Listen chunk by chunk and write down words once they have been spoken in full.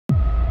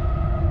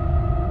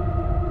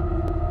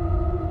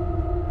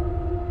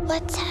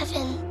What's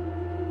heaven?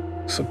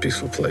 It's a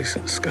peaceful place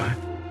in the sky.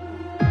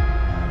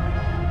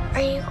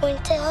 Are you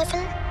going to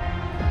heaven?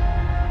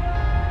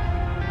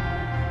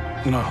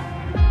 No.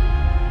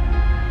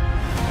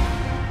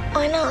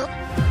 Why not?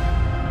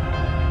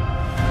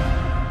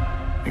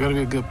 You gotta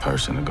be a good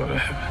person to go to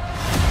heaven.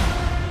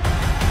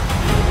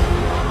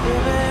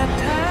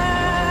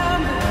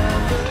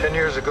 10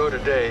 years ago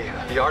today,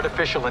 the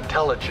artificial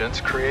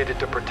intelligence created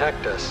to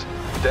protect us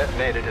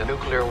detonated a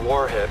nuclear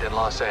warhead in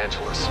Los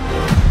Angeles.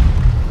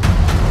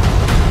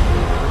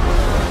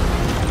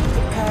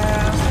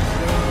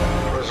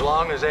 For as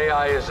long as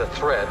AI is a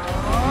threat,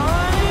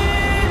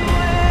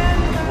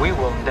 we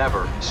will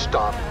never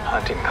stop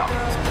hunting them.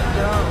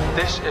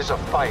 This is a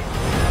fight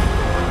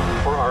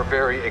for our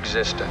very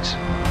existence.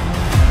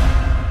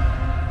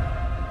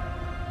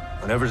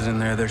 Whatever's in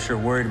there, they're sure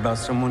worried about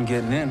someone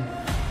getting in.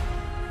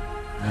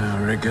 Yeah,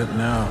 we're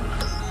getting out.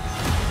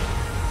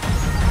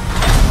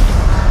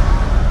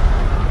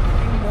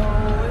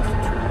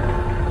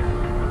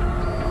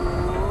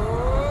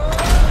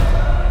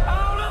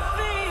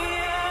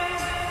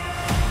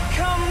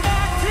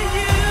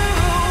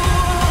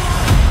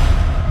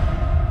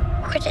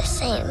 We're the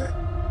same.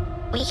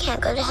 We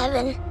can't go to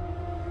heaven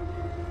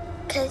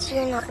because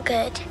you're not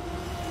good.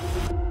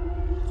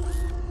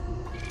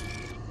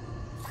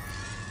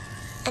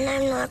 And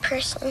I'm not a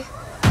person.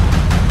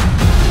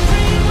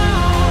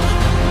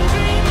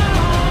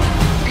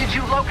 Did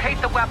you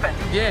locate the weapon?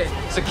 Yeah,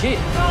 it's a kid.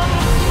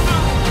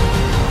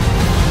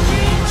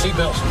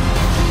 Seatbelts.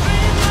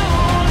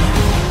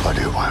 What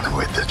do you want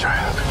with the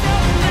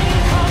child?